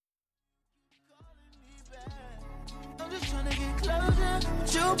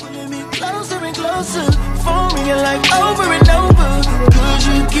want you pulling me closer and closer. Phone ringing like over and over. Could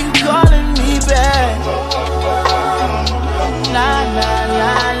you keep calling me back? La la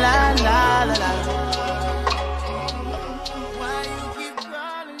la la la la la. Why you keep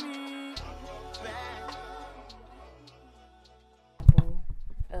calling me back?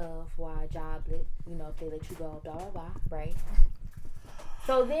 Of why jobless, you know, if they let you go, blah blah blah, right?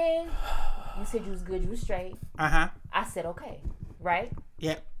 So then you said you was good, you was straight. I said okay, right?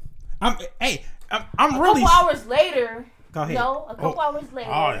 Yeah. I'm really. A couple hours later. Go ahead. No, a couple hours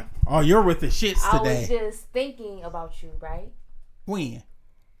later. Oh, you're with the shits today. I was just thinking about you, right? When?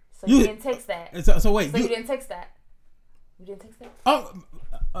 So you didn't text that. So wait. So you didn't text that. You didn't text that. Oh,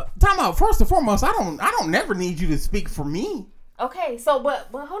 time out. First and foremost, I don't never need you to speak for me. Okay, so but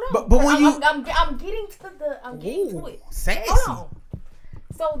hold on. But when I'm getting to it. Sassy. Hold on.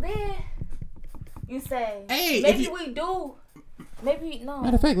 So then you say, hey, maybe we do. Maybe no.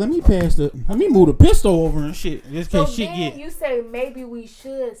 Matter of fact, let me move the pistol over and shit. Just so case shit then get. You say maybe we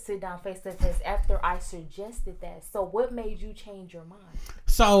should sit down face to face after I suggested that. So what made you change your mind?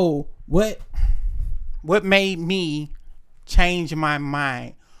 So what made me change my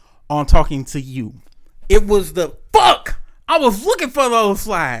mind on talking to you? It was the fuck. I was looking for those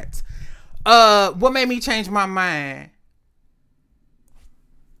slides. What made me change my mind?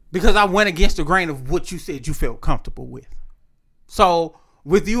 Because I went against the grain of what you said you felt comfortable with. So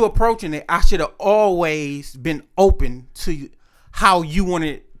with you approaching it, I should have always been open to how you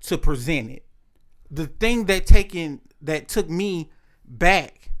wanted to present it. The thing that took me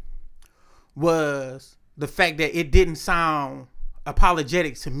back was the fact that it didn't sound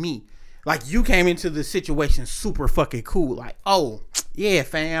apologetic to me. Like you came into the situation super fucking cool. Like, oh, yeah,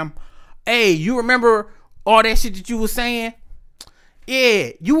 fam. Hey, you remember all that shit that you was saying?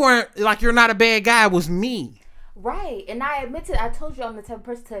 Yeah, you weren't like you're not a bad guy. It was me. Right, and I told you I'm the type of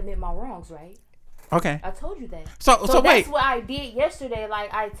person to admit my wrongs, right? Okay. I told you that. So that's wait. what I did yesterday.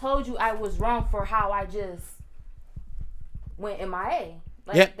 Like, I told you I was wrong for how I just went MIA.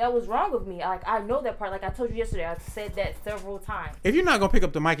 Like, that was wrong of me. Like, I know that part. Like, I told you yesterday. I said that several times. If you're not going to pick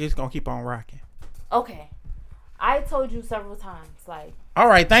up the mic, it's going to keep on rocking. Okay. I told you several times. Like. All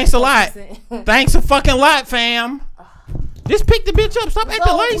right, thanks a lot. Thanks a fucking lot, fam. Just pick the bitch up. Stop at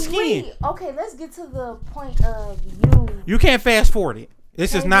the light skin. Okay, let's get to the point of you. You can't fast forward it.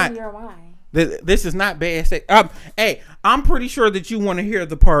 This is not. Your mind. This is not bad. Hey, I'm pretty sure that you want to hear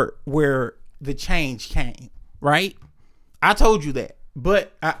the part where the change came, right? I told you that,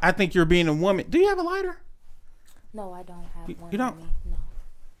 but I think you're being a woman. Do you have a lighter? No, I don't have one. You don't? No.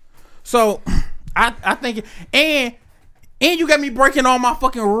 So, I think, and you got me breaking all my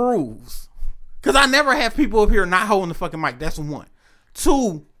fucking rules. Because I never have people up here not holding the fucking mic. That's one.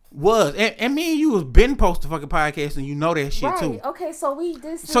 Two was, and me and you was been post the fucking podcast and you know that shit too. Okay, so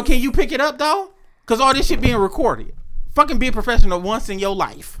So can you pick it up though? Because all this shit being recorded. Fucking be a professional once in your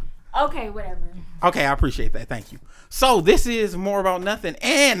life. Okay, whatever. Okay, I appreciate that. Thank you. So this is More About Nothing.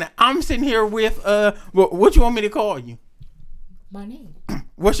 And I'm sitting here with, what you want me to call you? My name.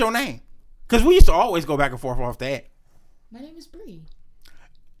 What's your name? Because we used to always go back and forth off that. My name is Bree.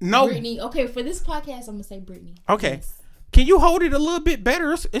 No. Brittany. Okay, for this podcast, I'm going to say Brittany. Okay. Yes. Can you hold it a little bit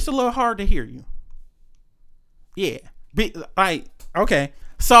better? It's a little hard to hear you. Yeah. Okay.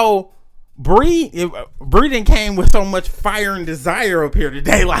 So, Bree done came with so much fire and desire up here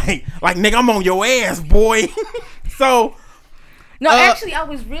today. Like nigga, I'm on your ass, boy. So. No, actually,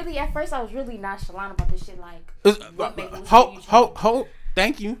 at first I was really nonchalant about this shit. Like, hold.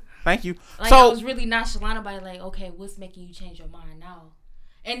 Thank you. Like, so, I was really nonchalant about it. Like, okay, what's making you change your mind now?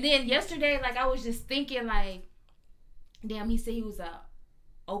 And then yesterday, like, I was just thinking, like, damn, he said he was a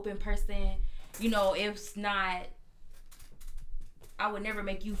open person. You know, it's not, I would never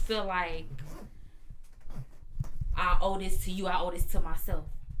make you feel like I owe this to you. I owe this to myself.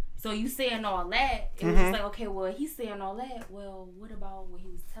 So you saying all that, it was just like, okay, well, he's saying all that. Well, what about when he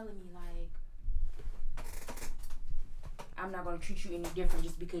was telling me, like, I'm not going to treat you any different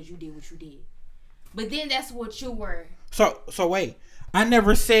just because you did what you did. But then that's what you were. So wait. I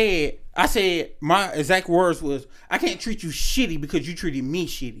never said, I said my exact words was, I can't treat you shitty because you treated me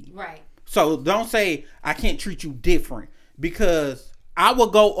shitty. Right. So don't say I can't treat you different, because I will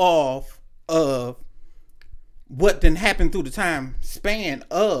go off of what then happened through the time span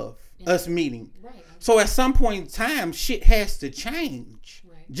of us meeting. Right. So at some point in time, shit has to change.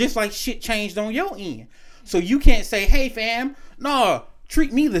 Right. Just like shit changed on your end. So you can't say, hey fam, no,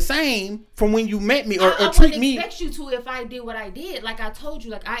 treat me the same from when you met me, or treat me. I wouldn't expect you to if I did what I did. Like I told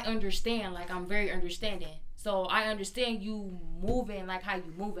you, like I understand. Like I'm very understanding. So I understand you moving like how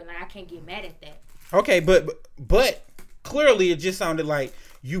you moving. Like I can't get mad at that. Okay, but clearly it just sounded like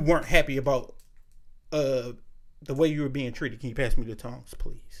you weren't happy about the way you were being treated. Can you pass me the tongs,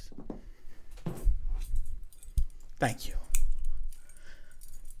 please? Thank you.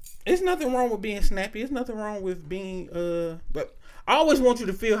 There's nothing wrong with being snappy. There's nothing wrong with being but I always want you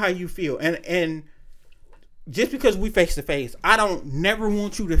to feel how you feel. And just because we face to face, I don't never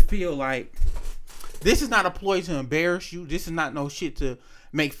want you to feel like this is not a ploy to embarrass you. This is not no shit to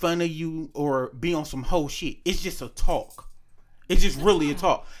make fun of you or be on some whole shit. It's just a talk. It's just really a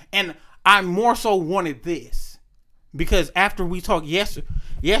talk. And I more so wanted this because after we talked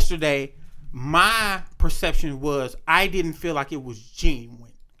yesterday, my perception was I didn't feel like it was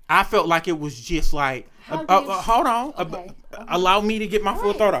genuine. I felt like it was just like, hold on. Okay. Allow me to get my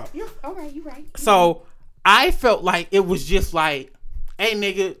full thought out. All right, you're right. So I felt like it was just like, hey,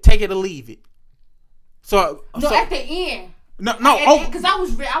 nigga, take it or leave it. So at the end. No, because I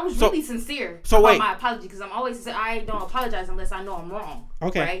was really sincere about my apology. Because I'm always saying I don't apologize unless I know I'm wrong.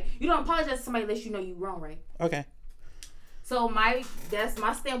 Okay. Right? You don't apologize to somebody unless you know you're wrong, right? Okay. So that's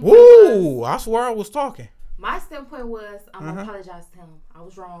my standpoint. Woo! I swear I was talking. My standpoint was I'm gonna apologize to him. I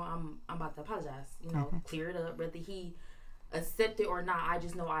was wrong. I'm about to apologize. You know, clear it up. Whether he accept it or not, I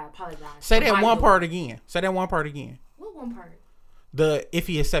just know I apologize. Say that one part again. Say that one part again. What one part? The if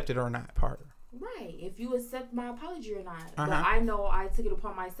he accepted or not part. Right. If you accept my apology or not. But I know I took it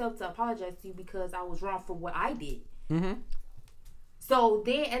upon myself to apologize to you because I was wrong for what I did. Mm-hmm. So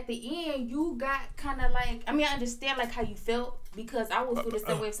then at the end, you got kind of like, I mean, I understand like how you felt because I would feel the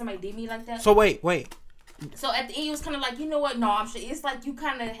same way if somebody did me like that. So wait. So at the end, it was kind of like, you know what? No, I'm straight. It's like you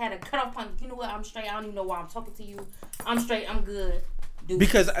kind of had a cutoff point. You know what? I'm straight. I don't even know why I'm talking to you. I'm straight. I'm good. Dude.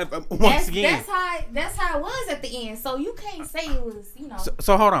 Because once again, that's how it was at the end. So you can't say it was, you know.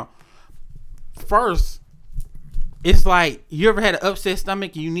 So hold on. First, it's like you ever had an upset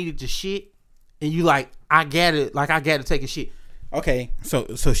stomach and you needed to shit, and you like, I gotta take a shit. Okay, so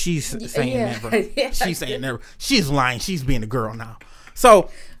she's saying never. She's saying never. She's lying. She's being a girl now. So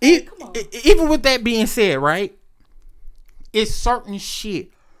even with that being said, right? It's certain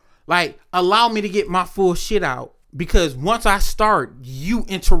shit. Like, allow me to get my full shit out because once I start, you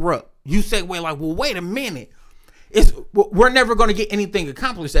interrupt. You say, well, wait a minute. We're never going to get anything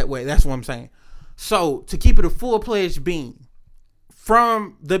accomplished that way. That's what I'm saying. So to keep it a full-fledged being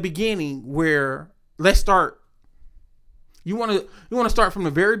from the beginning, where let's start. You want to start from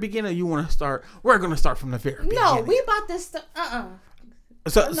the very beginning. Or you want to start. We're going to start from the very beginning. No, we about to start.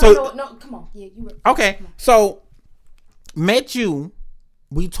 No, come on. Yeah, you. Okay, so met you.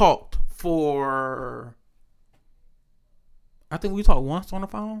 We talked for. I think we talked once on the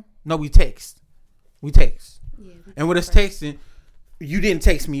phone. No, we text. Yeah. And with us texting, you didn't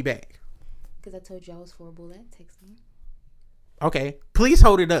text me back. Because I told you I was horrible at texting. Okay, please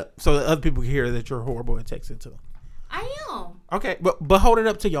hold it up so that other people can hear that you're horrible at texting too. I am. Okay, but hold it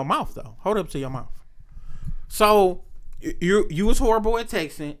up to your mouth though. Hold it up to your mouth. So you was horrible at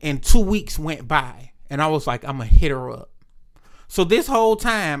texting, and 2 weeks went by, and I was like, I'm gonna hit her up. So this whole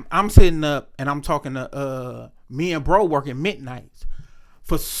time I'm sitting up and I'm talking to me and bro working midnights.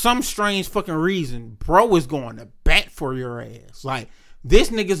 For some strange fucking reason, bro is going to bat for your ass. Like, this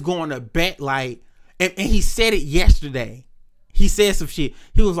nigga's going to bat like, and he said it yesterday. He said some shit.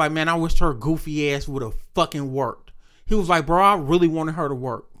 He was like, man, I wish her goofy ass would have fucking worked. He was like, bro, I really wanted her to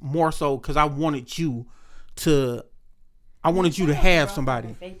work. More so because I wanted you to have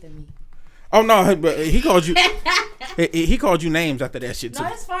somebody. Oh no, but he called you. He called you names after that shit too. No,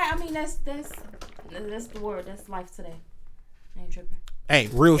 that's fine. I mean, that's the word. That's life today. I ain't tripping. Hey,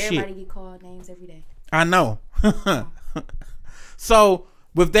 real Everybody shit. Everybody get called names every day. I know. So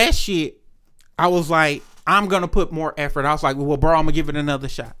with that shit, I was like, I'm gonna put more effort. I was like, well, bro, I'm gonna give it another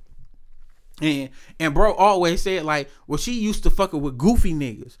shot. And bro always said like, well, she used to fucking with goofy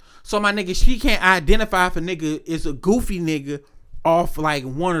niggas. So my nigga, she can't identify if a nigga is a goofy nigga off like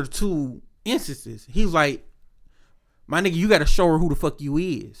one or two instances. He was like, my nigga, you gotta show her who the fuck you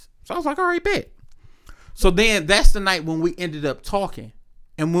is. So I was like, all right, bet. So then that's the night when we ended up talking.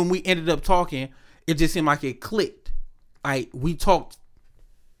 And when we ended up talking, it just seemed like it clicked. Like, we talked,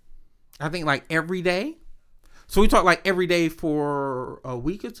 I think, like every day. So we talked like every day for a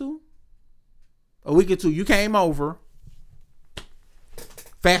week or two. You came over.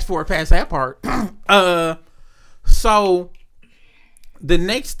 Fast forward past that part. So the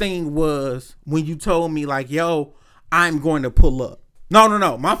next thing was when you told me like, yo, I'm going to pull up.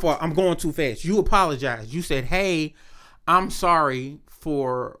 No, my fault. I'm going too fast. You apologized. You said, hey, I'm sorry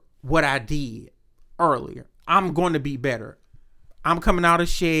for what I did earlier. I'm going to be better. I'm coming out of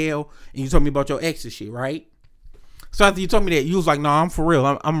shell. And you told me about your ex's shit, right? So after you told me that, you was like, no, I'm for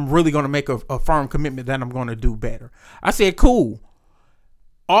real. I'm really going to make a firm commitment that I'm going to do better. I said, cool.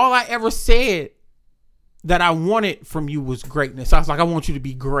 All I ever said that I wanted from you was greatness. I was like, I want you to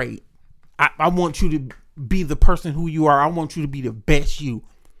be great. I want you to be the person who you are. I want you to be the best you.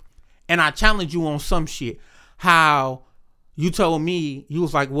 And I challenged you on some shit. How you told me, you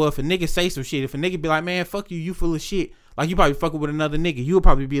was like, well, if a nigga say some shit, if a nigga be like, man, fuck you, you full of shit. Like, you probably fucking with another nigga. You would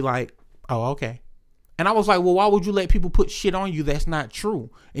probably be like, oh, okay. And I was like, well, why would you let people put shit on you that's not true?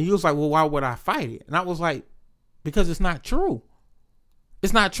 And you was like, well, why would I fight it? And I was like, because it's not true.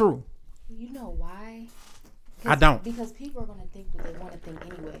 It's not true. You know why? I don't. Because people are going to think what they want to think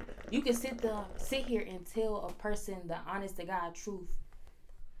anyway. You can sit here and tell a person the honest to God truth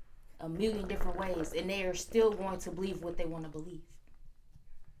a million different ways, and they are still going to believe what they want to believe.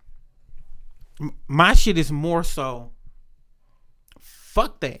 My shit is more so,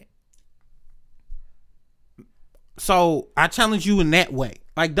 fuck that. So I challenge you in that way.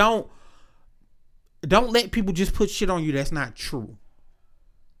 Like, don't let people just put shit on you that's not true.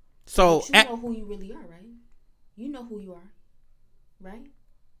 So but you know who you really are, right? You know who you are, right?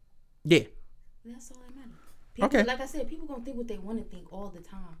 Yeah. That's all that matters. People, Okay. Like I said, people gonna think what they want to think all the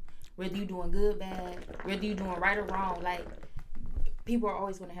time. Whether you doing good, bad, whether you doing right or wrong, like, people are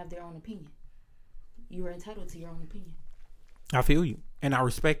always gonna have their own opinion. You are entitled to your own opinion. I feel you, and I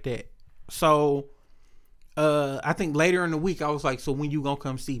respect that. So, I think later in the week, I was like, so when you gonna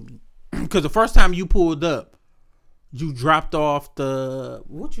come see me? Because the first time you pulled up, you dropped off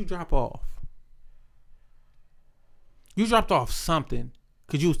what you drop off? You dropped off something,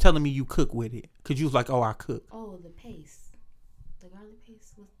 because you was telling me you cook with it. Because you was like, oh, I cook. Oh, the paste. The garlic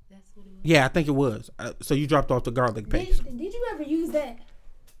paste, that's what it was? Yeah, I think it was. So you dropped off the garlic paste. Did you ever use that?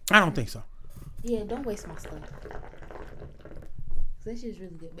 I don't think so. Yeah, don't waste my stuff. That shit's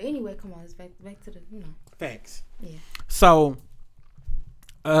really good. But anyway, come on, it's back to the, Facts. Yeah. So,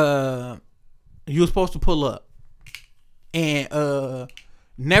 you were supposed to pull up, and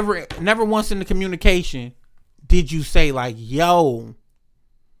never once in the communication did you say like, "Yo,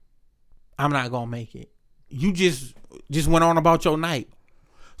 I'm not gonna make it." You just went on about your night.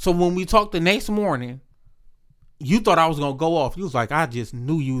 So when we talked the next morning, you thought I was gonna go off. You was like, I just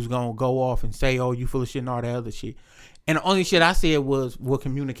knew you was gonna go off and say, "Oh, you full of shit" and all that other shit. And the only shit I said was, well,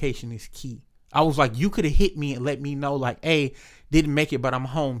 communication is key. I was like, you could have hit me and let me know, like, hey, didn't make it, but I'm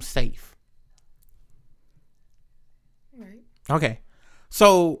home safe. Right. Okay.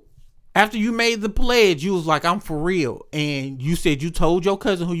 So after you made the pledge, you was like, I'm for real. And you said you told your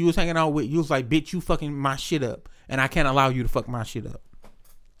cousin who you was hanging out with, you was like, bitch, you fucking my shit up. And I can't allow you to fuck my shit up.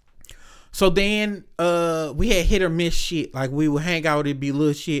 So then we had hit or miss shit. Like, we would hang out, it'd be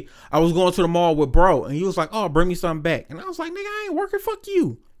little shit. I was going to the mall with bro, and he was like, oh, bring me something back. And I was like, nigga, I ain't working, fuck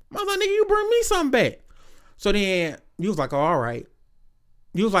you. I was like, nigga, you bring me something back. So then you was like, oh, all right.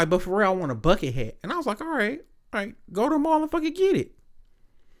 You was like, but for real, I want a bucket hat. And I was like, all right, go to the mall and fucking get it.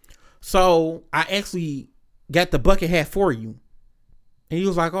 So I actually got the bucket hat for you. And he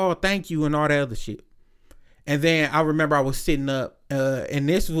was like, oh, thank you, and all that other shit. And then I remember I was sitting up, and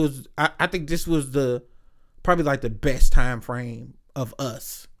this was, I think this was probably like the best time frame of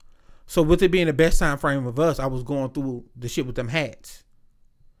us. So with it being the best time frame of us, I was going through the shit with them hats.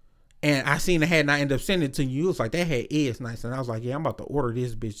 And I seen the hat and I ended up sending it to you. It was like, that hat is nice. And I was like, yeah, I'm about to order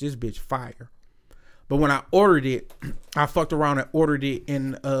this bitch. This bitch fire. But when I ordered it, I fucked around and ordered it,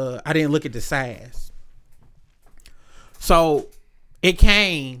 and I didn't look at the size. So it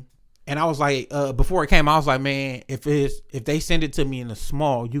came. And I was like, before it came, I was like, man, if they send it to me in a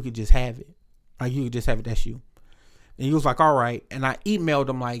small, you could just have it. Like, you could just have it. That's you. And he was like, all right. And I emailed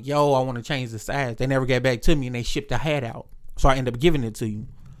them like, yo, I want to change the size. They never got back to me, and they shipped the hat out. So I ended up giving it to you.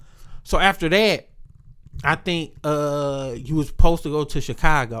 So after that, I think you was supposed to go to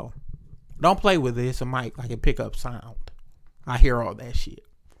Chicago. Don't play with it. It's a mic. I can pick up sound. I hear all that shit.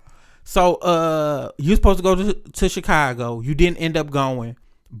 So you supposed to go to Chicago. You didn't end up going.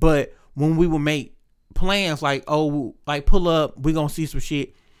 But when we would make plans like, oh, like pull up, we gonna see some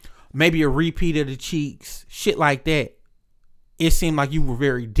shit, maybe a repeat of the Cheeks, shit like that, it seemed like you were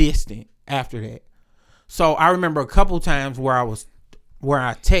very distant after that. So I remember a couple times where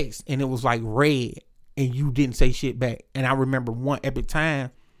I text and it was like red and you didn't say shit back. And I remember one epic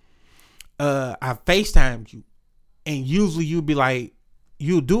time, I FaceTimed you, and usually you'd be like,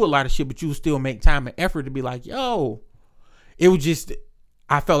 you'll do a lot of shit, but you still make time and effort to be like, yo, it was just,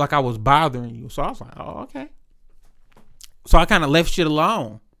 I felt like I was bothering you. So I was like, oh, okay. So I kind of left shit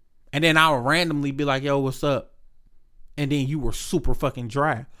alone. And then I would randomly be like, yo, what's up? And then you were super fucking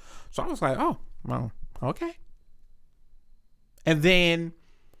dry. So I was like, oh, well, okay. And then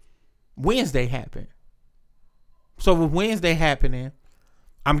Wednesday happened. So with Wednesday happening,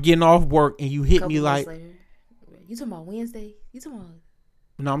 I'm getting off work and you hit me like. You talking about Wednesday? You talking about?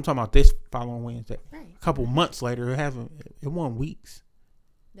 No, I'm talking about this following Wednesday. Right. A couple months later, it wasn't weeks.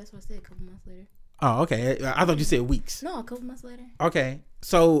 That's what I said. A couple months later. Oh, okay. I thought you said weeks. No, a couple months later. Okay,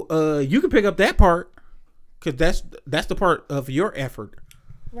 so you can pick up that part because that's the part of your effort.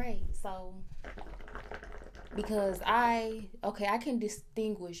 Right. So because I can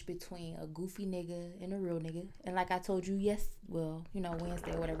distinguish between a goofy nigga and a real nigga, and like I told you,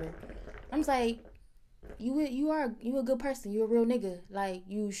 Wednesday or whatever, I'm just like, you a good person, you a real nigga, like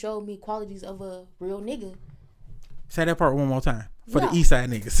you showed me qualities of a real nigga. Say that part one more time for the East Side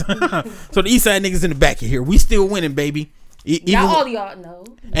niggas. So the East Side niggas in the back of here, we still winning, baby. Not all of y'all know.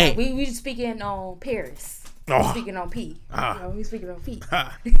 Hey, we just speaking on Paris. Oh. We speaking on P. We speaking on P.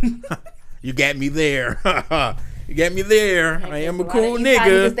 You got me there. You got me there. I am a cool nigga.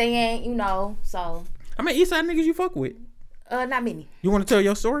 Niggas, they ain't, so. How many East Side niggas you fuck with? Not many. You want to tell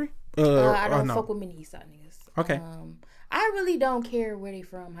your story? I don't fuck with many East Side niggas. Okay. I really don't care where they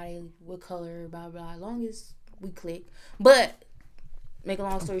from, what color, blah blah. As long as we click. But make a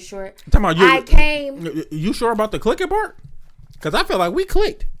long story short, You sure about the clicking part? Because I feel like we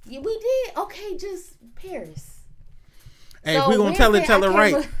clicked. Yeah, we did. Okay, just Paris. Hey, so if we gonna tell it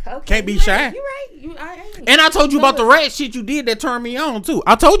right. Okay, can't be shy. You right. And I told you about the rat shit you did that turned me on too.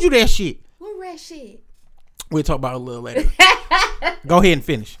 I told you that shit. What rat shit? We'll talk about it a little later. Go ahead and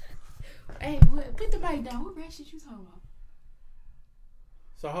finish. Hey, put the mic down. What rat shit you talking about?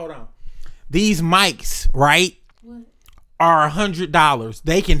 So hold on. These mics, right? What? Are $100.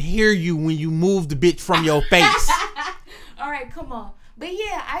 They can hear you when you move the bitch from your face. All right, come on. But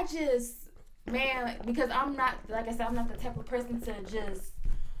yeah, I just, man, because I'm not, like I said, I'm not the type of person to just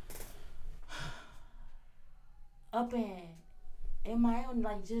up and in my own,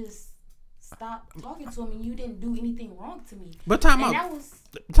 like, just stop talking to him and you didn't do anything wrong to me. But time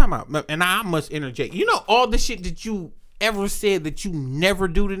out. And I must interject. You know all the shit that you ever said that you never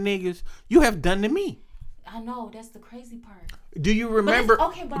do to niggas, you have done to me. I know, that's the crazy part. Do you remember?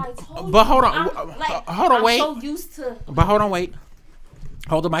 But I told you. But hold on, I'm so used to. But hold on, wait.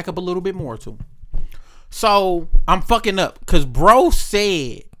 Hold the mic up a little bit more too. So I'm fucking up because bro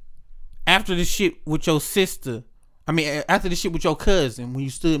said after the shit with your sister, after the shit with your cousin when you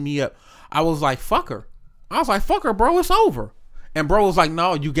stood me up, I was like, fuck her. I was like, fuck her, bro. It's over. And bro was like,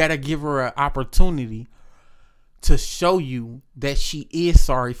 no, you gotta give her an opportunity to show you that she is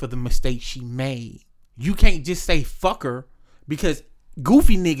sorry for the mistake she made. You can't just say fuck her because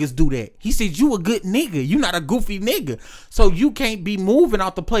goofy niggas do that. He said you a good nigga. You not a goofy nigga. So you can't be moving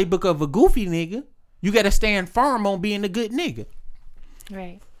out the playbook of a goofy nigga. You got to stand firm on being a good nigga.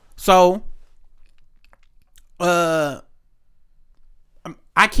 Right. So I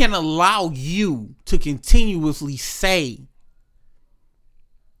can't allow you to continuously say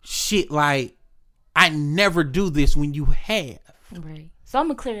shit like I never do this when you have. Right. So I'm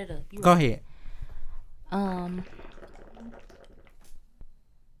gonna clear it up. Go ahead. All right,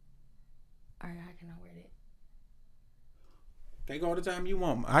 how can I word it? Take all the time you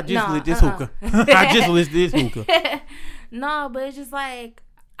want. I just lit this hookah. I just lit this hookah. No, but it's just like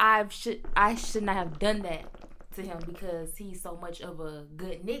I should not have done that to him because he's so much of a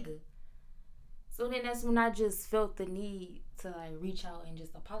good nigga. So then that's when I just felt the need to like reach out and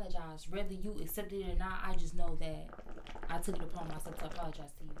just apologize. Whether you accepted it or not, I just know that I took it upon myself to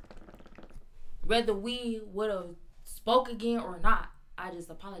apologize to you. Whether we would have spoke again or not, I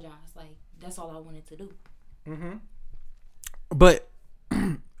just apologized. Like, that's all I wanted to do. Mm-hmm. But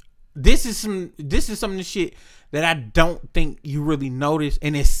this is some of the shit that I don't think you really notice,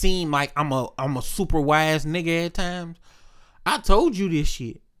 and it seemed like I'm a super wise nigga at times. I told you this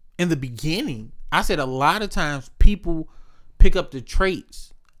shit in the beginning. I said a lot of times people pick up the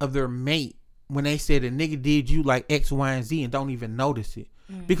traits of their mate when they said a nigga did you like X, Y, and Z and don't even notice it.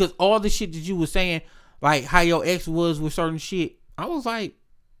 Because all the shit that you were saying, like how your ex was with certain shit, I was like,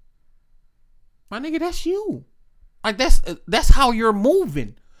 my nigga, that's you. Like that's how you're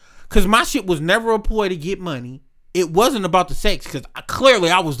moving. Cause my shit was never a ploy to get money. It wasn't about the sex. Cause clearly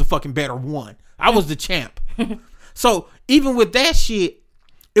I was the fucking better one. I was the champ. So even with that shit,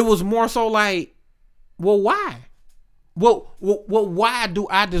 it was more so like, well, why? Well, why do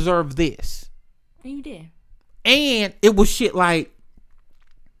I deserve this? And you did. And it was shit like,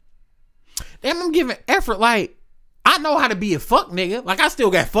 damn, I'm giving effort. Like, I know how to be a fuck nigga. Like, I still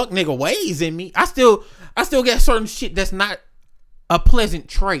got fuck nigga ways in me. I still got certain shit that's not a pleasant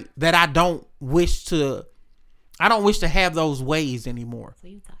trait that I don't wish to have those ways anymore. So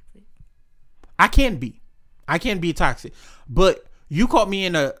you toxic. I can be toxic. But you caught me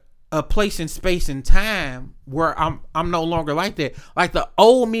in a place in space and time where I'm no longer like that. Like the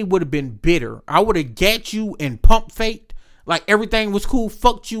old me would have been bitter. I would have gat you and pump faked. Like everything was cool,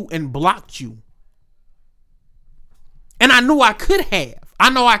 fucked you and blocked you. And I knew I could have. I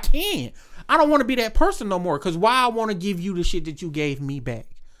know I can. I don't want to be that person no more. Because why I want to give you the shit that you gave me back?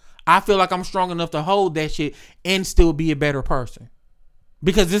 I feel like I'm strong enough to hold that shit and still be a better person.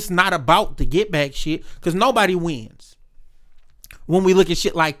 Because it's not about the get back shit. Because nobody wins. When we look at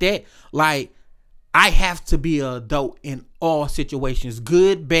shit like that, like I have to be an adult in all situations.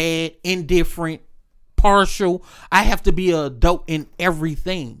 Good, bad, indifferent, partial. I have to be an adult in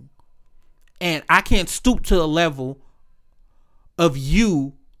everything. And I can't stoop to the level of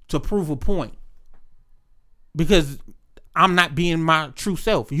you to prove a point. Because I'm not being my true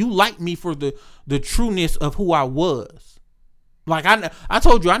self. You like me for the trueness of who I was. Like I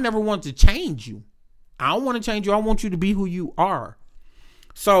told you, I never wanted to change you. I don't want to change you. I want you to be who you are.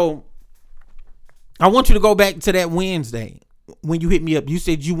 So I want you to go back to that Wednesday when you hit me up. You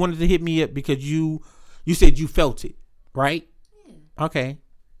said you wanted to hit me up because you said you felt it, right? Yeah. Okay.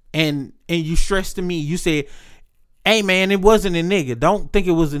 And you stressed to me. You said, hey man, it wasn't a nigga. Don't think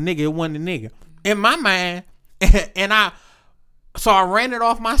it was a nigga. It wasn't a nigga. In my mind, and I ran it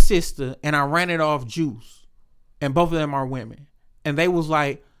off my sister and I ran it off Juice. And both of them are women. And they was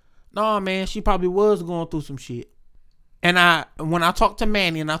like, no man, she probably was going through some shit. And when I talked to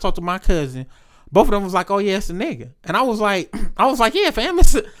Manny and I talked to my cousin, both of them was like, oh yeah, it's a nigga. And I was like, yeah, fam.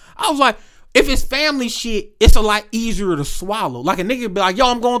 I was like, if it's family shit, it's a lot easier to swallow. Like a nigga be like,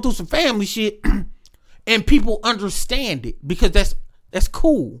 yo, I'm going through some family shit. And people understand it because that's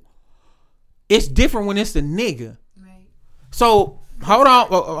cool. It's different when it's a nigga. Right. So hold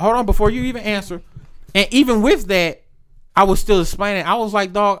on before you even answer. And even with that, I was still explaining. I was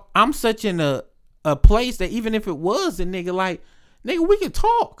like, dog, I'm such in a place that even if it was a nigga, like, nigga, we can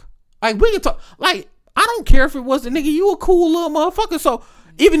talk. Like, we can talk. Like, I don't care if it was a nigga. You a cool little motherfucker. So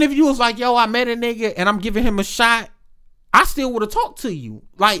even if you was like, yo, I met a nigga and I'm giving him a shot, I still would have talked to you.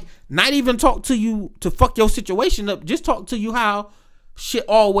 Like, not even talk to you to fuck your situation up. Just talk to you how shit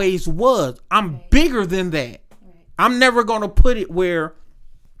always was. I'm bigger than that. I'm never going to put it where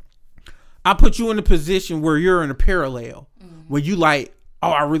I put you in a position where you're in a parallel. Where you like,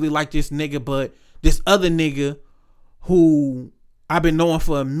 oh, I really like this nigga, but this other nigga who I've been knowing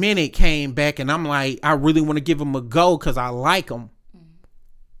for a minute came back and I'm like, I really want to give him a go because I like him.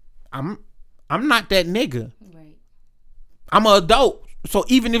 I'm not that nigga. Right. I'm an adult. So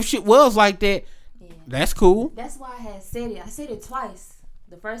even if shit was like that, that's cool. That's why I had said it. I said it twice.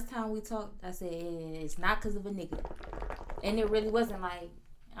 The first time we talked, I said it's not because of a nigga. And it really wasn't like,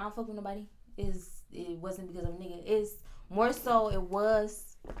 I don't fuck with nobody. It wasn't because of a nigga. It's more so it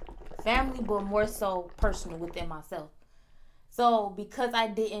was family, but more so personal within myself. So because I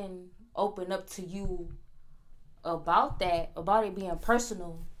didn't open up to you about it being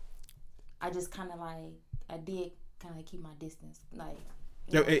personal, I just kind of like, I did kind of keep my distance. Like,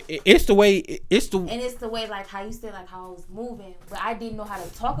 it's the way, and it's the way like how you said like how I was moving, but I didn't know how to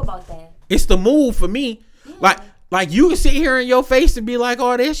talk about that. It's the move for me. Yeah. Like you can sit here in your face and be like,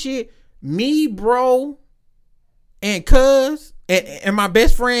 oh, that shit, me, bro, and cuz and my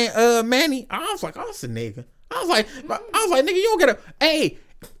best friend Manny. I was like, oh, it's a nigga. I was like, nigga, you don't get a. Hey,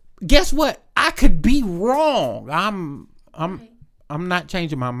 guess what? I could be wrong. I'm not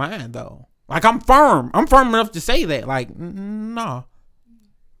changing my mind though. Like I'm firm. I'm firm enough to say that. Like, no,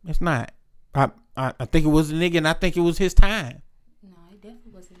 it's not. I think it was a nigga, and I think it was his time. No, it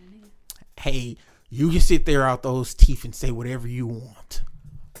definitely wasn't a nigga. Hey, you can sit there out those teeth and say whatever you want.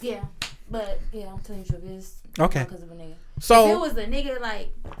 Yeah, but yeah, I'm telling you, it's okay because of a nigga. So if it was a nigga,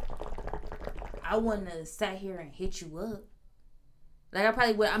 like, I wouldn't have sat here and hit you up. Like, I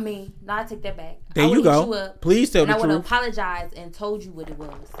probably would. I mean, no, I take that back. There you go. You up, please tell the truth. I would have apologized and told you what it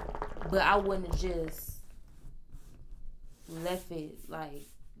was, but I wouldn't have just left it like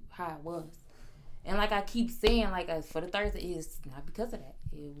how it was. And like I keep saying, like for the Thursday, it's not because of that.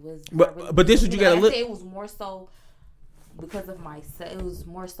 It was. But this is what you gotta look. It was more so because of myself. It was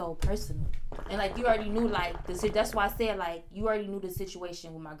more so personal, and like you already knew, like that's why I said like you already knew the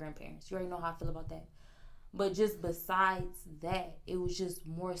situation with my grandparents. You already know how I feel about that. But just besides that, it was just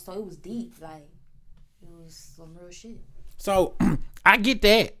more so. It was deep, like it was some real shit. So I get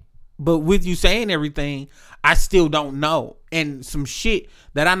that. But with you saying everything, I still don't know. And some shit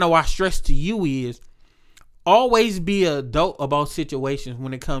that I know I stress to you is always be an adult about situations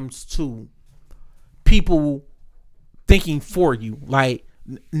when it comes to people thinking for you. Like,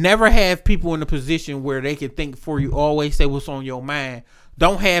 never have people in a position where they can think for you. Always say what's on your mind.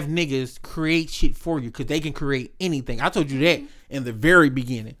 Don't have niggas create shit for you because they can create anything. I told you that in the very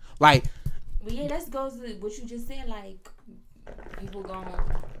beginning. Like, but yeah, that goes to what you just said. Like, people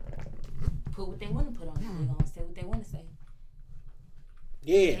gonna put what they want to put on. They gonna say what they want to say.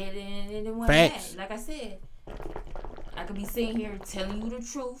 Yeah. And then Facts. like I said, I could be sitting here telling you the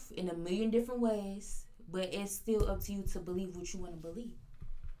truth in a million different ways, but it's still up to you to believe what you want to believe.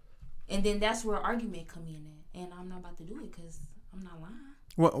 And then that's where argument come in at. And I'm not about to do it because I'm not lying.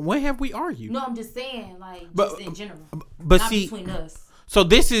 Well, when have we argued? No, I'm just saying, like, but, just in general. But not see, between us. So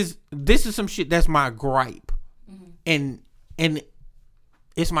this is some shit that's my gripe. Mm-hmm. And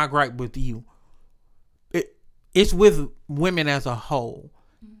it's my gripe with you. It's with women as a whole.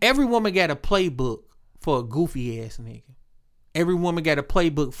 Mm-hmm. Every woman got a playbook for a goofy ass nigga. Every woman got a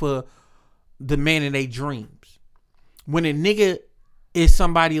playbook for the man in their dreams. When a nigga is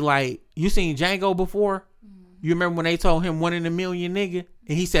somebody like, you seen Django before? Mm-hmm. You remember when they told him 1 in a million nigga?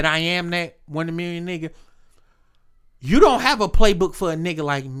 And he said, I am that 1 in a million nigga. You don't have a playbook for a nigga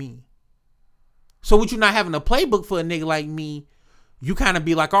like me. So with you not having a playbook for a nigga like me, you kind of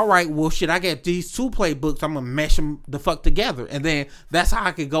be like, all right, well, shit, I got these 2 playbooks. I'm going to mesh them the fuck together. And then that's how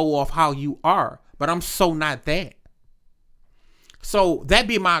I could go off how you are. But I'm so not that. So that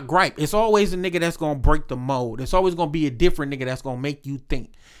be my gripe. It's always a nigga that's going to break the mold. It's always going to be a different nigga that's going to make you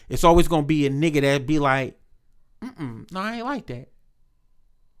think. It's always going to be a nigga that be like, no, I ain't like that.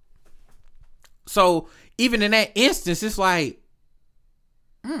 So even in that instance, it's like,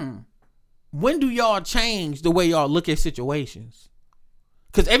 when do y'all change the way y'all look at situations?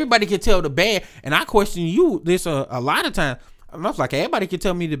 Because everybody can tell the bad. And I question you this a lot of times. I was like, everybody can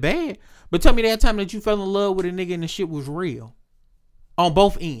tell me the bad. But tell me that time that you fell in love with a nigga and the shit was real. On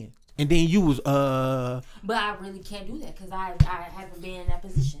both ends. And then you was, But I really can't do that because I haven't been in that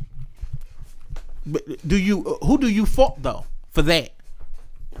position. But who do you fault though for that?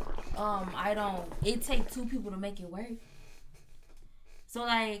 I don't. It takes 2 people to make it work. So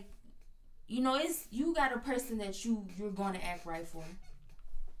like, it's you got a person that you're going to act right for.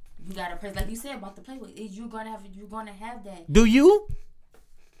 You got a person like you said about the playbook. You're gonna have that. Do you?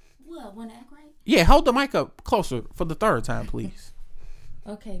 What, want to act right? Yeah, hold the mic up closer for the 3rd time, please.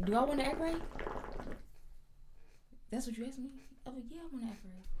 Okay. Do I want to act right? That's what you asked me. Oh yeah, I want to act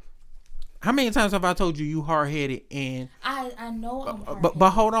right. How many times have I told you hard-headed and... I know I'm hard-headed.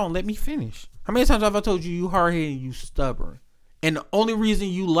 But hold on, let me finish. How many times have I told you hard-headed and you stubborn? And the only reason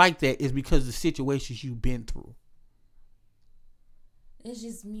you like that is because of the situations you've been through. It's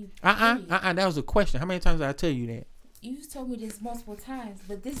just me. That was a question. How many times did I tell you that? You've told me this multiple times,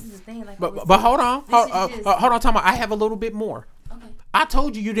 but this is the thing. Like, but hold on. Hold on, Tom. I have a little bit more. Okay. I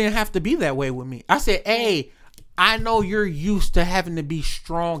told you didn't have to be that way with me. I said, hey, I know you're used to having to be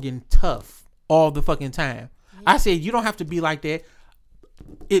strong and tough all the fucking time. Yeah. I said, you don't have to be like that.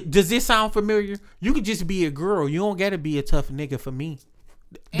 Does this sound familiar? You could just be a girl. You don't got to be a tough nigga for me.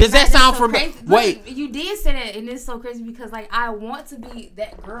 Does that sound familiar? Wait. You did say that, and it's so crazy because, like, I want to be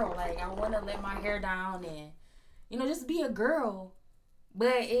that girl. Like, I want to let my hair down and, just be a girl.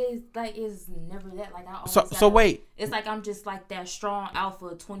 But it's never that. Like, I always So wait. It's like I'm just like that strong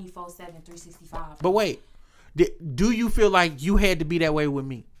alpha 24/7, 365. But wait. Do you feel like you had to be that way with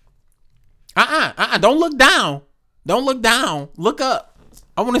me? Don't look down. Don't look down. Look up.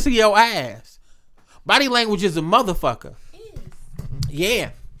 I want to see your ass. Body language is a motherfucker.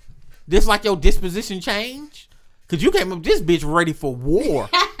 Yeah. This like your disposition change? Cause you came up this bitch ready for war.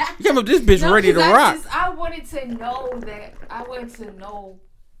 You came up this bitch ready to rock. I wanted to know that. I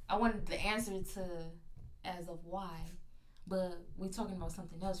wanted the answer to as of why. But we're talking about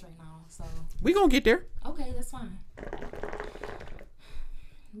something else right now. So we gonna get there. Okay, that's fine.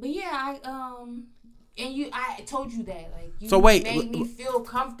 But yeah, I told you that. Like you made me feel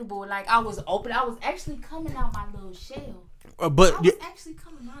comfortable. Like I was open. I was actually coming out my little shell. But I was actually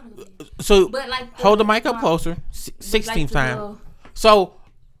coming out of it. So, but like hold the mic up closer. 16th time. So,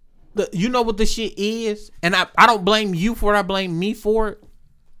 you know what the shit is? And I don't blame you for it. I blame me for it.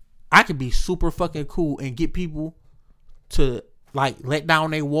 I could be super fucking cool and get people to, like, let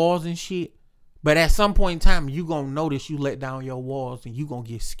down their walls and shit. But at some point in time, you gonna notice you let down your walls and you gonna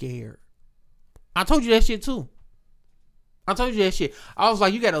get scared. I told you that shit, too. I was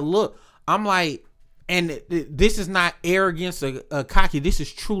like, you gotta look. I'm like... And this is not arrogance or cocky. This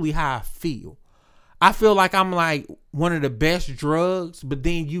is truly how I feel. I feel like I'm like one of the best drugs, but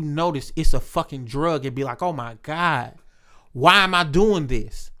then you notice it's a fucking drug and be like, oh my God, why am I doing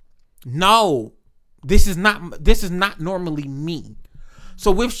this? No, this is not normally me.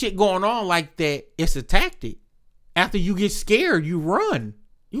 So with shit going on like that, it's a tactic. After you get scared, you run.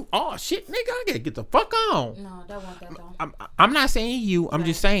 Oh shit, nigga, I gotta get the fuck on. No, that wasn't that though. I'm not saying you. I'm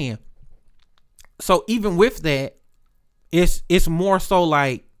just saying. So even with that, It's more so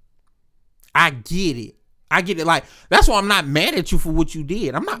like, I get it. Like, that's why I'm not mad at you for what you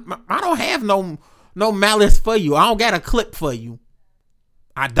did. I don't have no malice for you. I don't got a clip for you.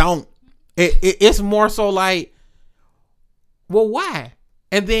 I don't. It's more so like, well, why?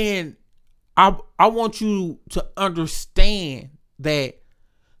 And then I want you to understand that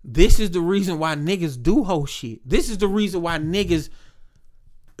this is the reason why niggas do whole shit. This is the reason why niggas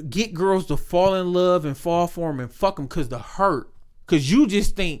get girls to fall in love and fall for them and fuck them, because the hurt. Because you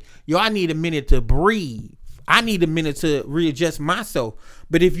just think, yo, I need a minute to breathe. I need a minute to readjust myself.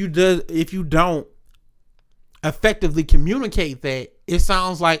 But if you don't effectively communicate that, it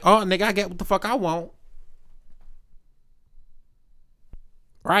sounds like, oh, nigga, I get what the fuck I want.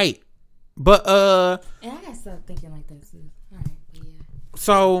 Right. But and I gotta start thinking like that too. All right, yeah.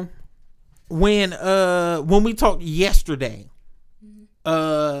 So when we talked yesterday,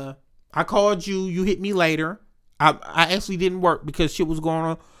 I called you. You hit me later. I actually didn't work because shit was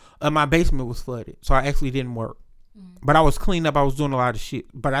going on. My basement was flooded, so I actually didn't work. But I was cleaning up. I was doing a lot of shit.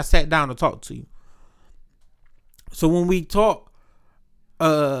 But I sat down to talk to you. So when we talked,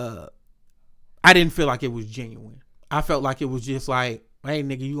 I didn't feel like it was genuine. I felt like it was just like, hey,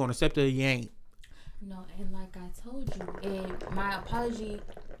 nigga, you gonna accept it or you ain't? No, and like I told you, and my apology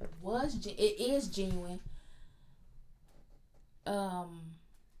it is genuine.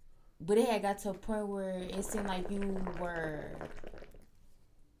 But it had got to a point where it seemed like you were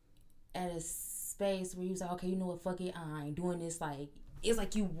at a space where you was like, okay, you know what, fuck it, I ain't doing this. Like, it's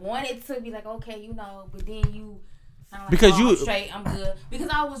like you wanted to be like, okay, you know, but then you like, because I'm straight, I'm good. Because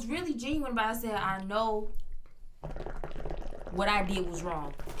I was really genuine about it. I said, I know what I did was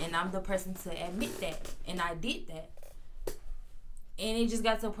wrong, and I'm the person to admit that, and I did that. And it just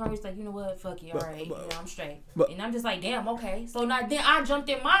got to a point where it's like, you know what, fuck it, alright, you know, I'm straight. And I'm just like, damn, okay. So now then I jumped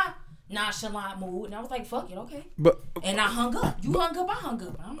in my nonchalant mood, and I was like, fuck it, okay. And I hung up. You hung up, I hung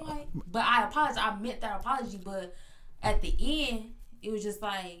up. And I'm like, but I apologize. I meant that apology, but at the end, it was just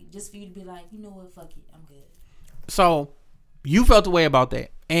like, just for you to be like, you know what, fuck it, I'm good. So you felt the way about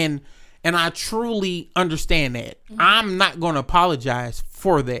that, and I truly understand that. Mm-hmm. I'm not going to apologize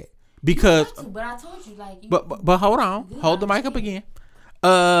for that because. But I told you, like. But hold on, hold the mic up again.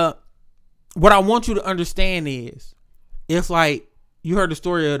 What I want you to understand is, it's like you heard the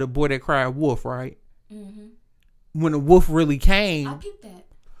story of the boy that cried wolf, right? Mm-hmm. When the wolf really came. I peeped that.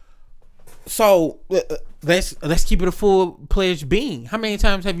 So let's keep it a full-pledged being. How many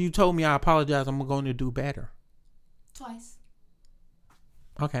times have you told me I apologize? I'm going to do better. Twice.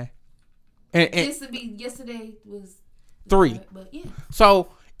 Okay. And yesterday was 3. Hard, but yeah. So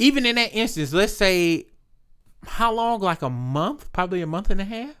even in that instance, let's say how long? Like a month, probably a month and a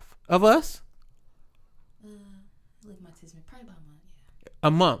half of us. Look, my testament, probably about a month. Yeah.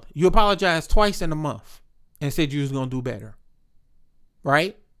 A month. You apologized twice in a month and said you was gonna do better,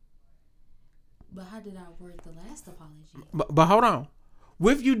 right? But how did I word the last apology? But hold on.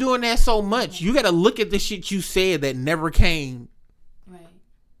 With you doing that so much, you got to look at the shit you said that never came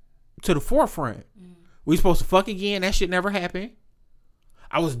to the forefront. We supposed to fuck again. That shit never happened.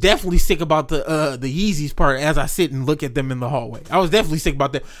 I was definitely sick about the Yeezys part as I sit and look at them in the hallway. I was definitely sick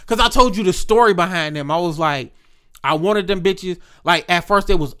about that because I told you the story behind them. I was like, I wanted them bitches. Like, at first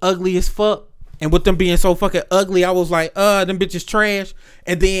they was ugly as fuck. And with them being so fucking ugly, I was like, them bitches trash.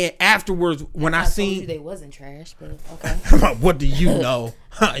 And then afterwards, when I seen told you they wasn't trash, but okay. What do you know?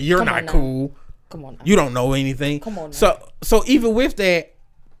 You're not cool. Come on now. You don't know anything. Come on now. So even with that,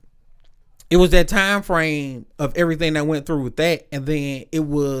 it was that time frame of everything that went through with that, and then it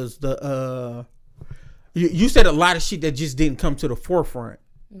was the you said a lot of shit that just didn't come to the forefront.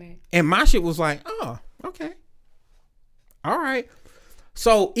 Right. And my shit was like, oh, okay. All right.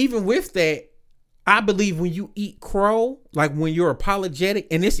 So even with that, I believe when you eat crow, like when you're apologetic,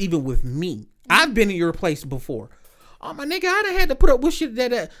 and it's even with me, I've been in your place before. Oh, my nigga, I done had to put up with shit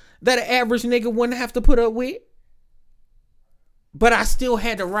that an average nigga wouldn't have to put up with. But I still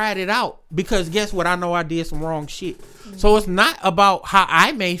had to ride it out because guess what? I know I did some wrong shit. Mm-hmm. So it's not about how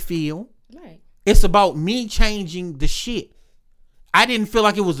I may feel. Right. It's about me changing the shit. I didn't feel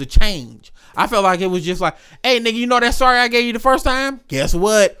like it was a change. I felt like it was just like, hey, nigga, you know that sorry I gave you the first time? Guess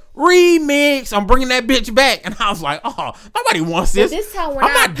what? Remix. I'm bringing that bitch back. And I was like, oh, nobody wants this. This time when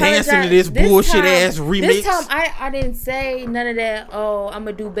I'm not dancing to this bullshit ass remix. This time I didn't say none of that, oh, I'm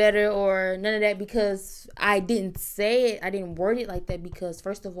going to do better or none of that because I didn't say it. I didn't word it like that because,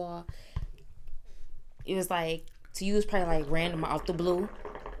 first of all, it was like, to you, it's probably like random out the blue.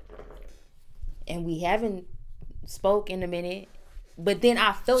 And we haven't spoke in a minute. But then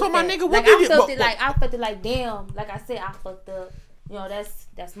I felt my nigga, what like did I you, felt it like I felt it like damn, like I said, I fucked up. You know,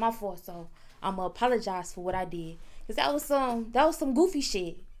 that's my fault. So I'm gonna apologize for what I did. Cause that was some goofy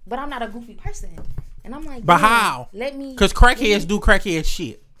shit. But I'm not a goofy person. And I'm like, but how? Because crackheads do crackhead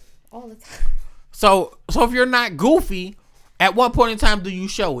shit all the time. So if you're not goofy, at what point in time do you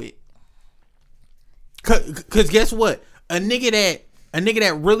show it? Cause guess what? A nigga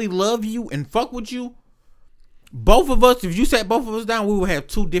that really love you and fuck with you, both of us, if you sat both of us down, we would have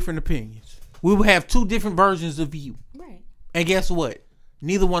two different opinions. We would have two different versions of you. Right. And guess what?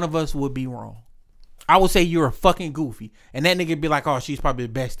 Neither one of us would be wrong. I would say you're a fucking goofy. And that nigga be like, oh, she's probably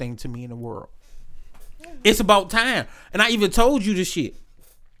the best thing to me in the world. Yeah. It's about time. And I even told you this shit.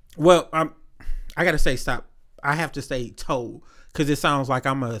 Well, I gotta say stop. I have to say told. Because it sounds like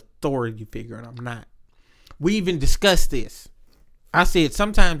I'm an authority figure and I'm not. We even discussed this. I said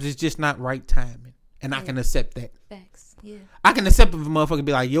sometimes it's just not right timing. And I can accept that. Facts. Yeah. I can accept if a motherfucker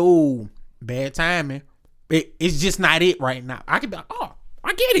be like, yo, bad timing. It's just not it right now. I can be like, oh,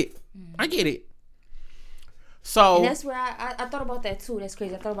 I get it. I get it. So. And that's where I thought about that too. That's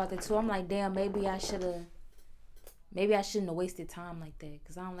crazy. I thought about that too. I'm like, damn, maybe I shouldn't have wasted time like that.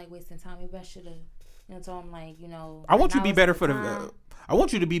 Because I don't like wasting time. Maybe I should have, so I'm like, I want you to be better for I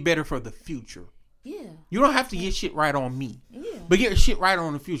want you to be better for the future. Yeah. You don't have to get shit right on me. Yeah. But get shit right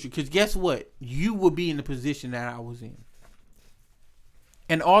on the future. Because guess what? You will be in the position that I was in.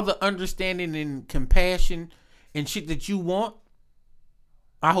 And all the understanding and compassion and shit that you want,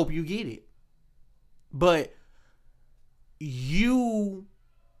 I hope you get it. But you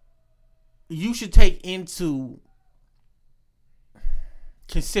should take into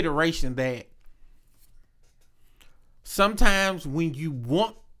consideration that sometimes when you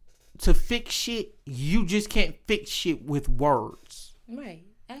want to fix shit, you just can't fix shit with words. Right.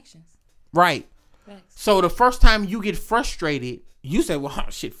 Actions. Right. Thanks. So the first time you get frustrated, you say, well,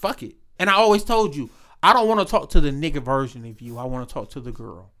 shit, fuck it. And I always told you, I don't want to talk to the nigga version of you. I want to talk to the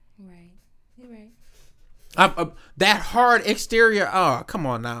girl. Right. You're right. That hard exterior, come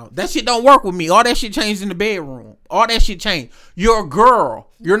on now. That shit don't work with me. All that shit changed in the bedroom. All that shit changed. You're a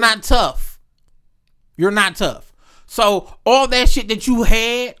girl. You're not tough. You're not tough. So all that shit that you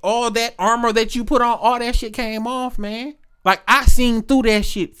had, all that armor that you put on, all that shit came off, man. Like, I seen through that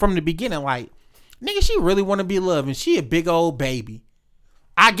shit from the beginning. Like, nigga, she really want to be loved and she a big old baby.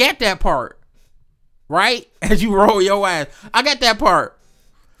 I get that part. Right? As you roll your eyes. I got that part.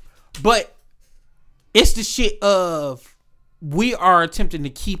 But it's the shit of we are attempting to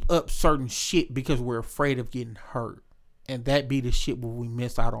keep up certain shit because we're afraid of getting hurt. And that be the shit where we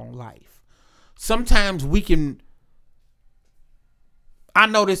miss out on life. Sometimes we can... I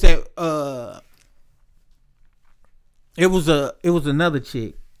noticed that it was another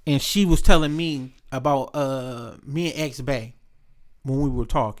chick and she was telling me about me and ex-bae when we were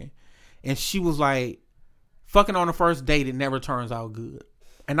talking. And she was like, fucking on the first date, it never turns out good.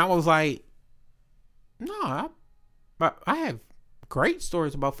 And I was like, no, I have great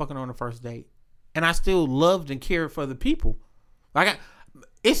stories about fucking on the first date. And I still loved and cared for the people. Like,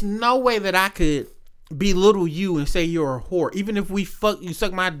 it's no way that I could belittle you and say you're a whore. Even if you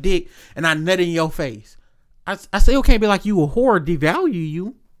suck my dick and I nut in your face. I still can't be like you a whore, devalue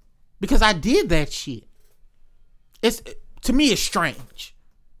you. Because I did that shit. To me, it's strange.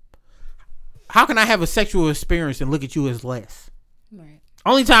 How can I have a sexual experience and look at you as less? Right.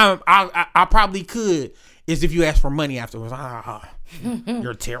 Only time I probably could is if you ask for money afterwards.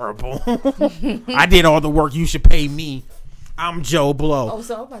 You're terrible. I did all the work. You should pay me. I'm Joe Blow. Oh,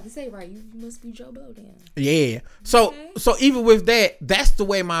 so I'm about to say, right, you must be Joe Blow then. Yeah. So even with that, that's the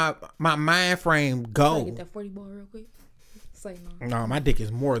way my mind frame goes. Can I get that 40 ball real quick? Say no. No, my dick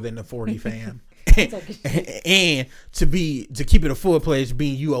is more than the 40, fam. And to keep it a full pledge,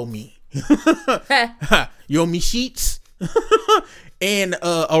 being you owe me. You owe me sheets and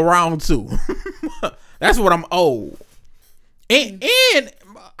a round two. That's what I'm owed. And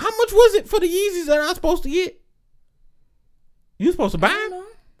how much was it for the Yeezys that I'm supposed to get? You supposed to buy them?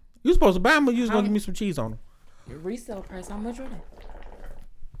 You supposed to buy them, or you was gonna give me some cheese on them? Your resale price, how much were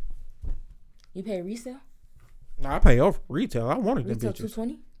they? You pay resale? No, I pay off retail. I wanted retail them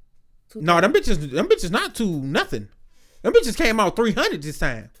bitches. $220? No, them bitches not $2 nothing. Them bitches came out $300 this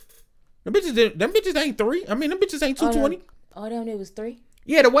time. Them bitches ain't $3. I mean, them bitches ain't $220. Oh, them it was $3?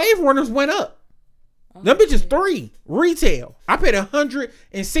 Yeah, the Wave Runners went up. Oh, them bitches $3 retail. I paid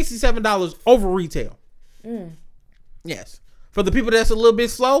 $167 over retail. Yes. For the people that's a little bit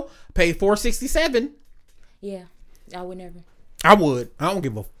slow, pay $467. Yeah, I would never. I would. I don't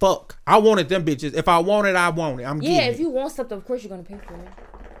give a fuck. I wanted them bitches. If I want it, I want it. I'm getting it. Yeah, if you want something, of course you're gonna pay for it.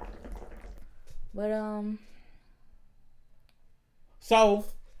 But So,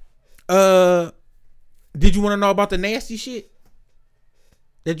 did you want to know about the nasty shit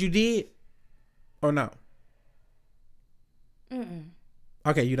that you did, or no?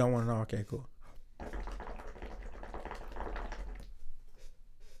 Okay, you don't want to know. Okay, cool.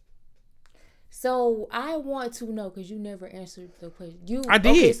 So I want to know because you never answered the question. I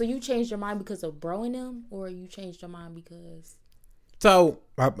did. Okay, so you changed your mind because of bro and them, or you changed your mind because? So,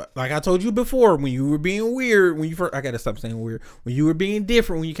 like I told you before, when you were being weird, when you first, I gotta stop saying weird. When you were being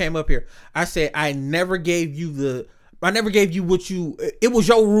different, when you came up here, I said I never gave you what you. It was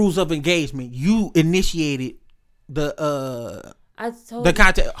your rules of engagement. You initiated the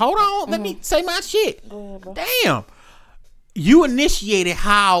content. Hold on, let me say my shit. Damn, you initiated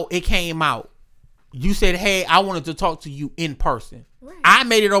how it came out. You said, "Hey, I wanted to talk to you in person." Right. I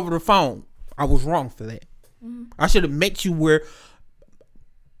made it over the phone. I was wrong for that. I should have met you where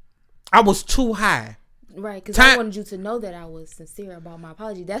I was too high. Right, because I wanted you to know that I was sincere about my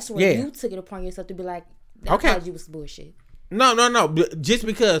apology. That's where you took it upon yourself to be like, that apology was bullshit. No. Just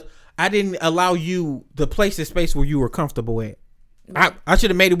because I didn't allow you the place and space where you were comfortable at. Right. I should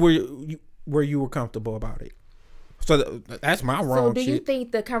have made it where you were comfortable about it. So that's my wrong. So do you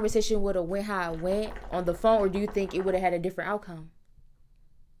think the conversation would have went how it went on the phone, or do you think it would have had a different outcome?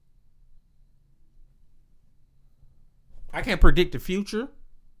 I can't predict the future.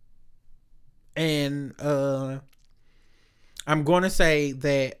 And I'm going to say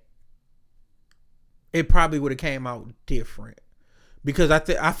that it probably would have came out different. Because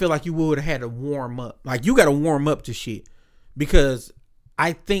I feel like you would have had to warm up. Like, you got to warm up to shit. Because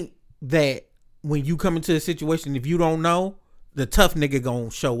I think that when you come into a situation, if you don't know, the tough nigga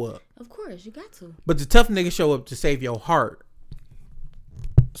gonna show up. Of course, you got to. But the tough nigga show up to save your heart.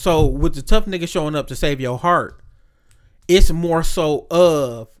 So with the tough nigga showing up to save your heart, it's more so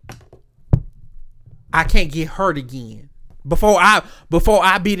of I can't get hurt again. Before I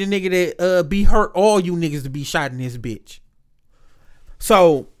be the nigga that be hurt, all you niggas to be shot in this bitch.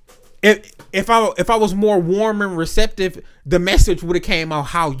 So if I was more warm and receptive, the message would have came out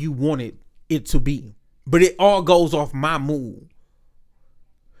how you wanted it to be. But it all goes off my mood.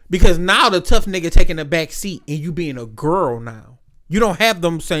 Because now the tough nigga taking the back seat and you being a girl now. You don't have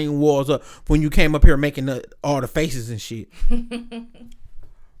them same walls up when you came up here making all the faces and shit.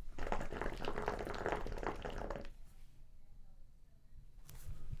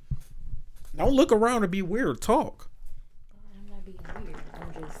 Don't look around and be weird. Talk. I'm not being weird.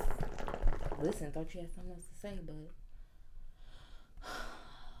 I'm just listen. Thought you had something else to say, but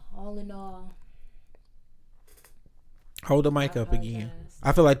all in all, hold the mic up again.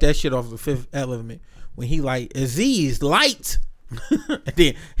 I feel like that shit off the Fifth Element when he like Aziz light, and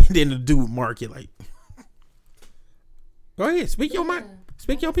then the dude mark it like. Go ahead, speak your mind.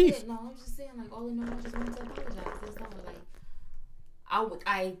 Speak your piece. No, I'm just saying, like, all in all, I just wanted to apologize. That's all. Like,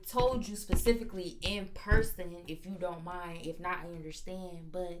 I told you specifically in person, if you don't mind. If not, I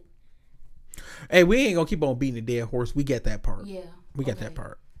understand. But hey, we ain't gonna keep on beating the dead horse. We get that part. Yeah, we got that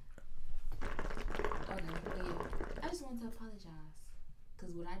part. Okay, yeah. I just wanted to apologize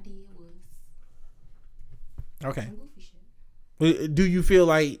because what I did was some goofy shit. Do you feel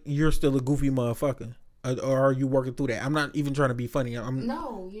like you're still a goofy motherfucker? Or are you working through that? I'm not even trying to be funny.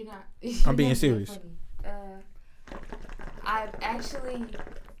 No, you're not. I'm being serious. I've actually,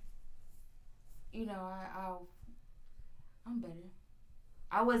 I'm better.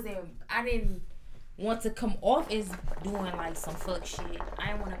 I didn't want to come off as doing like some fuck shit. I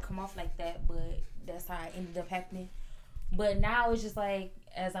didn't want to come off like that, but that's how it ended up happening. But now it's just like,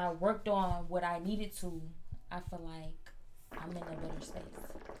 as I worked on what I needed to, I feel like I'm in a better space.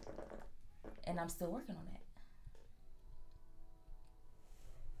 And I'm still working on that.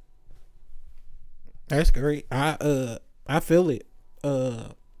 That's great. I feel it.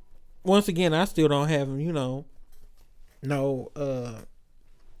 Once again, I still don't have, no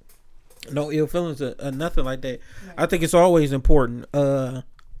ill feelings or nothing like that. Right. I think it's always important.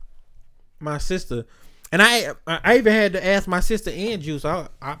 My sister, and I even had to ask my sister and Juice. I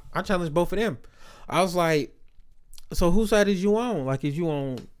challenged both of them. I was like, so whose side is you on? Like, is you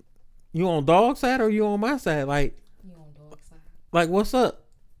on dog side or you on my side? Like, you on dog side. Like, what's up?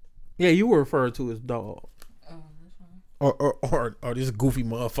 Yeah, you were referred to as dog. That's fine. Or this goofy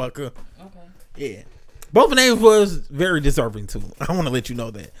motherfucker. Okay. Yeah. Both names was very deserving too. I want to let you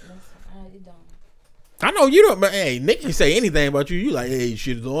know that. It don't. I know you don't, but hey, Nick can say anything about you. You like, hey,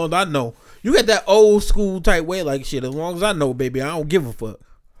 shit, as long as I know. You got that old school type way, like, shit, as long as I know, baby, I don't give a fuck.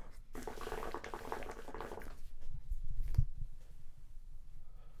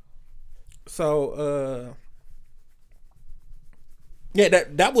 So, yeah,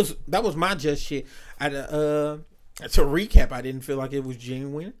 that was my just shit. To recap, I didn't feel like it was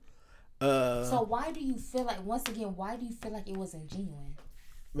genuine. So why do you feel like, once again, why do you feel like it wasn't genuine?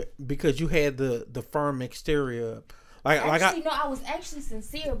 Because you had the firm exterior. Actually, no, I was actually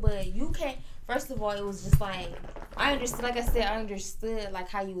sincere, but you can't. First of all, it was just like I understood. Like I said, I understood like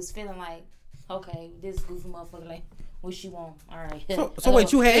how you was feeling. Like, okay, this goofy motherfucker. Like, what she want? All right. So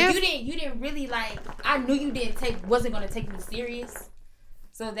wait, you had? You didn't really like. I knew you wasn't gonna take me serious.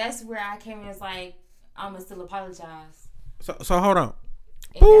 So that's where I came in. It's like I'ma still apologize. So hold on.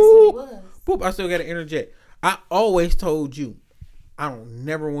 And boop, that's what it was. Boop. I still gotta interject. I always told you, I don't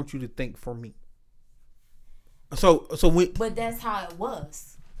never want you to think for me. So But that's how it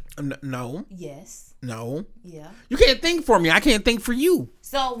was. No. Yes. No. Yeah. You can't think for me. I can't think for you.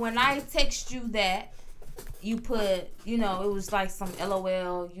 So when I text you that, you put, you know, it was like some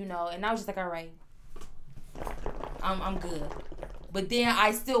LOL, you know, and I was just like, all right, I'm good. But then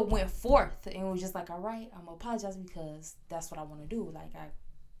I still went forth and was just like, all right, I'm gonna apologize because that's what I want to do. Like, I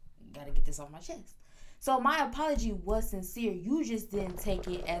gotta get this off my chest. So my apology was sincere. You just didn't take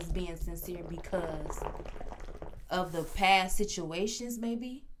it as being sincere because of the past situations,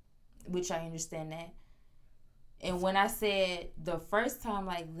 maybe, which I understand that. And when I said the first time,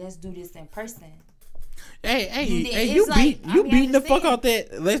 like, let's do this in person. Hey, you beating the fuck out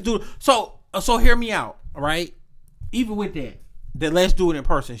that. Let's do it. So hear me out, all right? Even with that let's do it in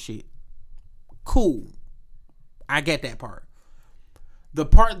person shit. Cool. I get that part. The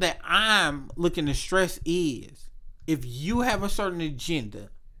part that I'm looking to stress is if you have a certain agenda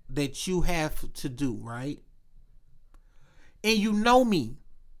that you have to do, right? And you know me.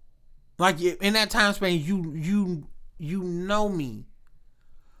 Like in that time span, you know me.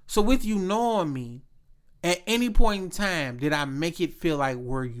 So with you knowing me, at any point in time, did I make it feel like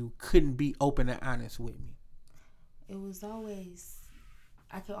where you couldn't be open and honest with me? It was always,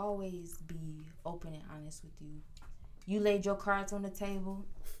 I could always be open and honest with you. You laid your cards on the table.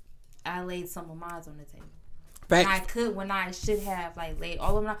 I laid some of mine on the table. Facts. I could when I should have like laid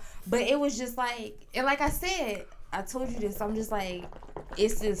all of them. But it was just like, and like I said, I told you this. I'm just like,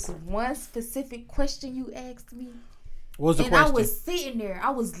 it's this one specific question you asked me. What was the question? And I was sitting there.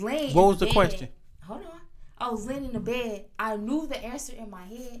 I was laying. What was the question? Hold on. I was laying in the bed. I knew the answer in my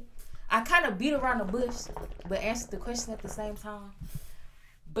head. I kind of beat around the bush, but answered the question at the same time.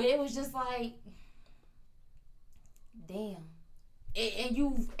 But it was just like, damn. And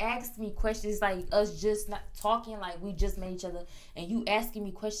you've asked me questions like us just not talking, like we just met each other, and you asking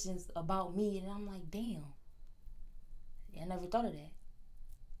me questions about me, and I'm like, damn. I never thought of that.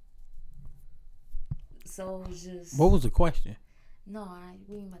 So it was just. What was the question? No,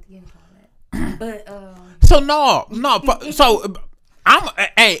 we ain't about to get into all that. But So no. So I'm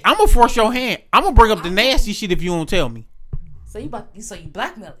gonna force your hand. I'm gonna bring up the nasty shit if you don't tell me. So you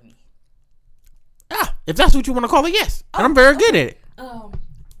blackmailing me? Ah, if that's what you want to call it, yes. And I'm very good at it.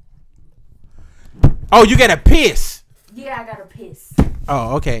 Oh, you gotta piss. Yeah, I gotta piss.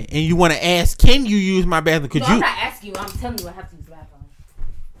 Oh, okay. And you want to ask, can you use my bathroom? I'm not asking you. I'm telling you I have to use the bathroom.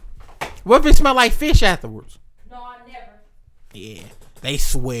 What if it smell like fish afterwards? No, I never. Yeah, they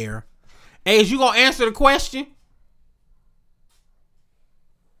swear. Hey, is you gonna answer the question?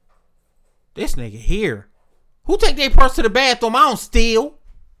 This nigga here. Who take their purse to the bathroom? I don't steal.